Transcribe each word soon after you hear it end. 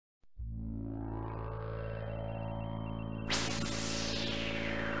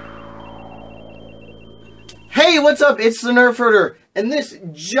Hey, what's up? It's the Nerf Herder, and this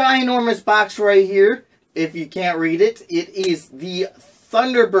ginormous box right here, if you can't read it, it is the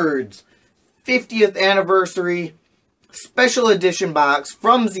Thunderbirds 50th Anniversary Special Edition box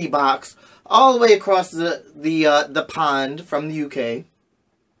from ZBOX, all the way across the pond from the UK.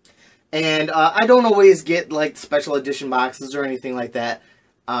 And I don't always get like special edition boxes or anything like that,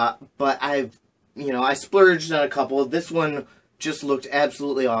 but I splurged on a couple. This one just looked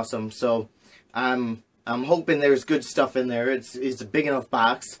absolutely awesome, so I'm hoping there's good stuff in there. It's a big enough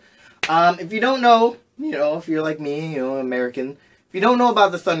box. If you don't know, if you're like me, American, if you don't know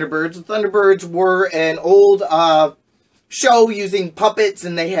about the Thunderbirds were an old show using puppets,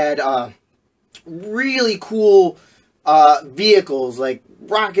 and they had really cool vehicles like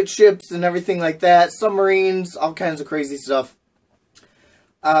rocket ships and everything like that, submarines, all kinds of crazy stuff.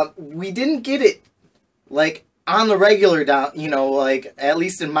 We didn't get it like on the regular, like at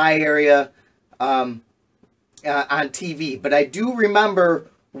least in my area. On TV, but I do remember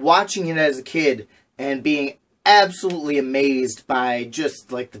watching it as a kid and being absolutely amazed by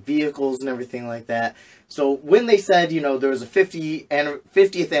just like the vehicles and everything like that. So when they said, there was a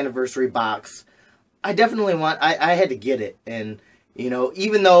 50th anniversary box, I definitely I had to get it. And,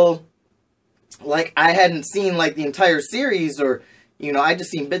 even though like I hadn't seen like the entire series, or, I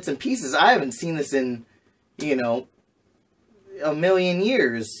just seen bits and pieces, I haven't seen this in, a million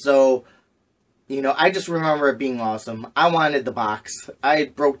years. So, I just remember it being awesome. I wanted the box. I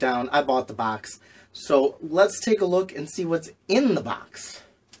broke down. I bought the box. So let's take a look and see what's in the box.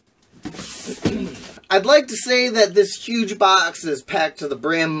 I'd like to say that this huge box is packed to the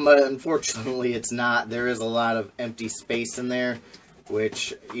brim, but unfortunately it's not. There is a lot of empty space in there,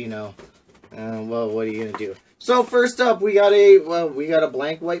 which, well, what are you going to do? So first up, we got a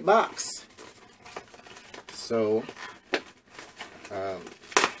blank white box. So,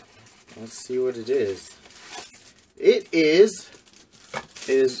 let's see what it is. It is,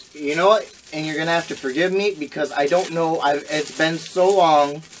 you know what, and you're going to have to forgive me because I don't know, it's been so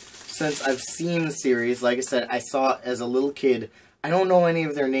long since I've seen the series. Like I said, I saw it as a little kid. I don't know any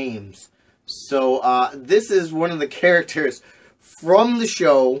of their names. So, this is one of the characters from the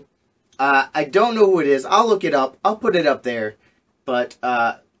show. I don't know who it is. I'll look it up. I'll put it up there. But,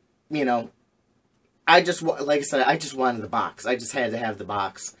 like I said, I just wanted the box. I just had to have the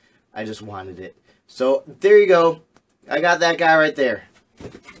box. I just wanted it. So, there you go. I got that guy right there.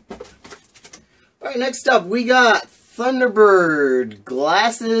 Alright, next up, we got Thunderbird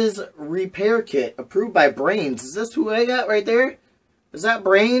Glasses Repair Kit, approved by Brains. Is this who I got right there? Is that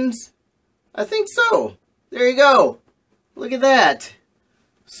Brains? I think so. There you go. Look at that.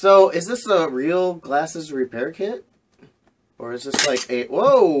 So, is this a real glasses repair kit? Or is this like a...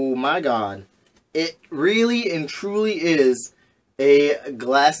 Whoa, my God. It really and truly is a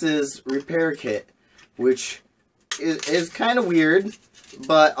glasses repair kit, which is kind of weird,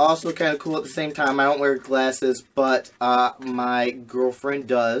 but also kind of cool at the same time. I don't wear glasses, but my girlfriend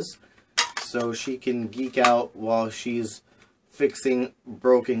does, so she can geek out while she's fixing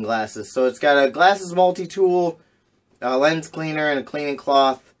broken glasses. So it's got a glasses multi-tool, a lens cleaner, and a cleaning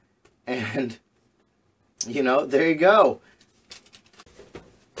cloth, and, there you go.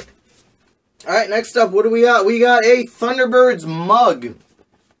 Alright, next up, what do we got? We got a Thunderbirds mug.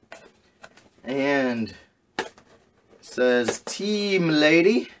 And it says Team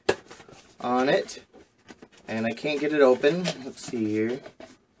Lady on it. And I can't get it open. Let's see here.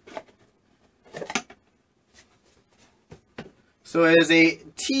 So it is a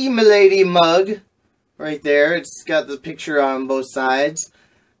Team Lady mug right there. It's got the picture on both sides.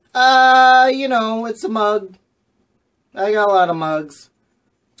 It's a mug. I got a lot of mugs.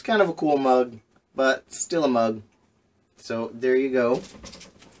 It's kind of a cool mug, but still a mug. So, there you go.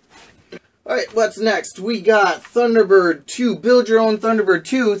 Alright, what's next? We got Thunderbird 2. Build your own Thunderbird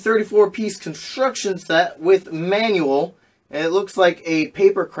 2 34-piece construction set with manual. And it looks like a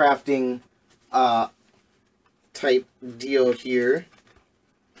paper crafting type deal here.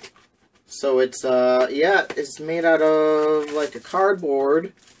 So, it's, it's made out of like a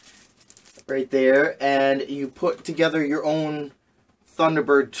cardboard right there. And you put together your own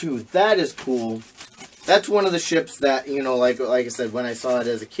Thunderbird 2. That is cool. That's one of the ships that, like I said, when I saw it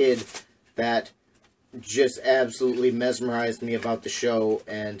as a kid, that just absolutely mesmerized me about the show.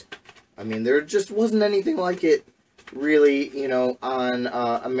 And, I mean, there just wasn't anything like it, really, on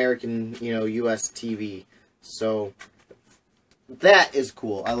American, US TV. So, that is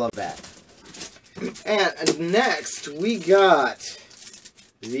cool. I love that. And next, we got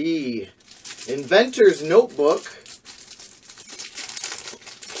the Inventor's Notebook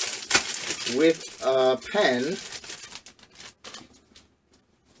with a pen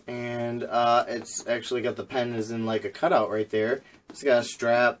And it's actually got the pen is in like a cutout right there. It's got a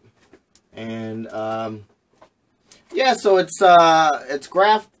strap, and yeah, so it's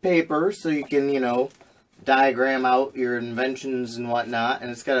graph paper, so you can, you know, diagram out your inventions and whatnot, and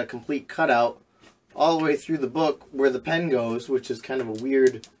it's got a complete cutout all the way through the book where the pen goes, which is kind of a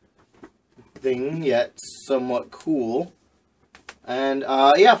weird thing, yet somewhat cool. And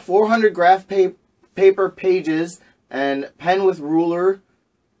yeah, 400 graph paper pages and pen with ruler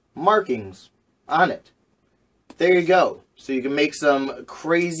markings on it. There you go. So you can make some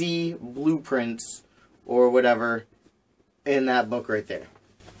crazy blueprints or whatever in that book right there.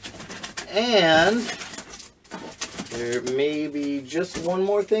 And there may be just one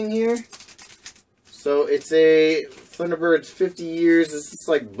more thing here. So it's a Thunderbirds 50 years. Is this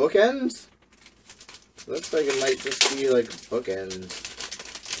like bookends? Looks like it might just be like bookends.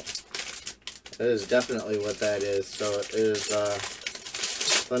 That is definitely what that is. So it is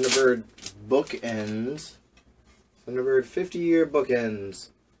Thunderbird bookends. Thunderbird 50-year bookends.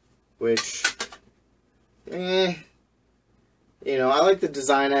 Which, you know, I like the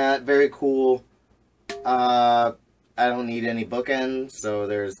design of that. Very cool. I don't need any bookends, so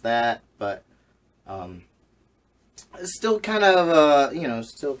there's that. But it's still kind of you know,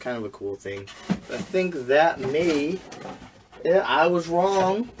 still kind of a cool thing. I think that may. Yeah, I was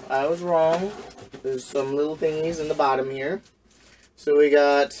wrong. I was wrong. There's some little thingies in the bottom here. So we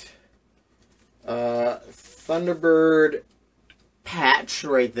got Thunderbird patch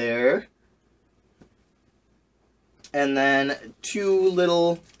right there. And then two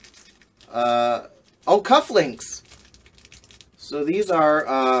little, oh, cufflinks. So these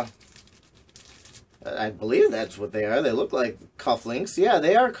are, I believe that's what they are. They look like cufflinks. Yeah,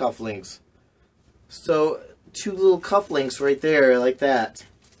 they are cufflinks. So, two little cufflinks right there, like that.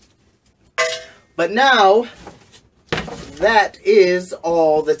 But now, that is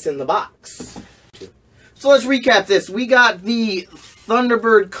all that's in the box. So let's recap this. We got the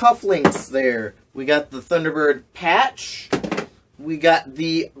Thunderbird cufflinks there. We got the Thunderbird patch. We got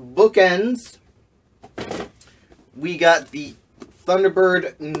the bookends. We got the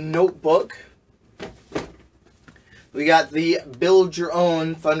Thunderbird notebook. We got the Build Your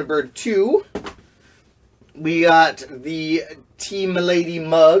Own Thunderbird 2. We got the Tea Milady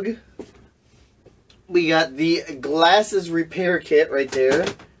mug. We got the glasses repair kit right there.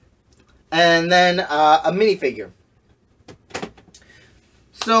 And then a minifigure.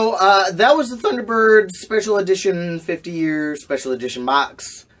 So, that was the Thunderbird Special Edition 50-year Special Edition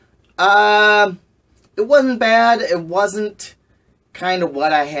box. It wasn't bad. It wasn't kind of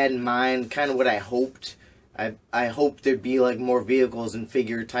what I had in mind, kind of what I hoped. I hoped there'd be, like, more vehicles and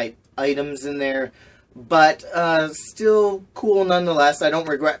figure-type items in there. But, still cool nonetheless. I don't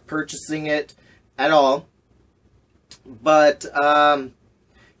regret purchasing it at all. But,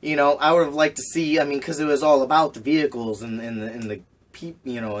 you know, I would have liked to see, I mean, because it was all about the vehicles and the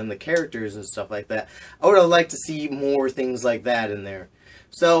you know, and the characters and stuff like that. I would have liked to see more things like that in there.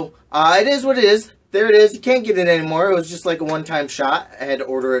 So, it is what it is. There it is. You can't get it anymore. It was just like a one-time shot. I had to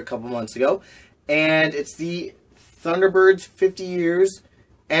order it a couple months ago. And it's the Thunderbirds 50 years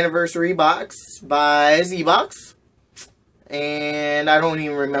Anniversary box by ZBOX. And I don't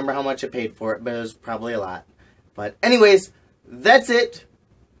even remember how much I paid for it, but it was probably a lot. But anyways, that's it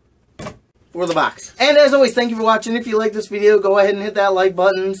for the box. And as always, thank you for watching. If you like this video, go ahead and hit that like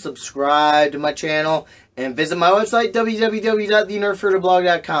button, subscribe to my channel, and visit my website,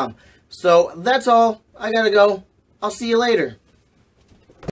 www.thenerdfurterblog.com. So, that's all. I gotta go. I'll see you later.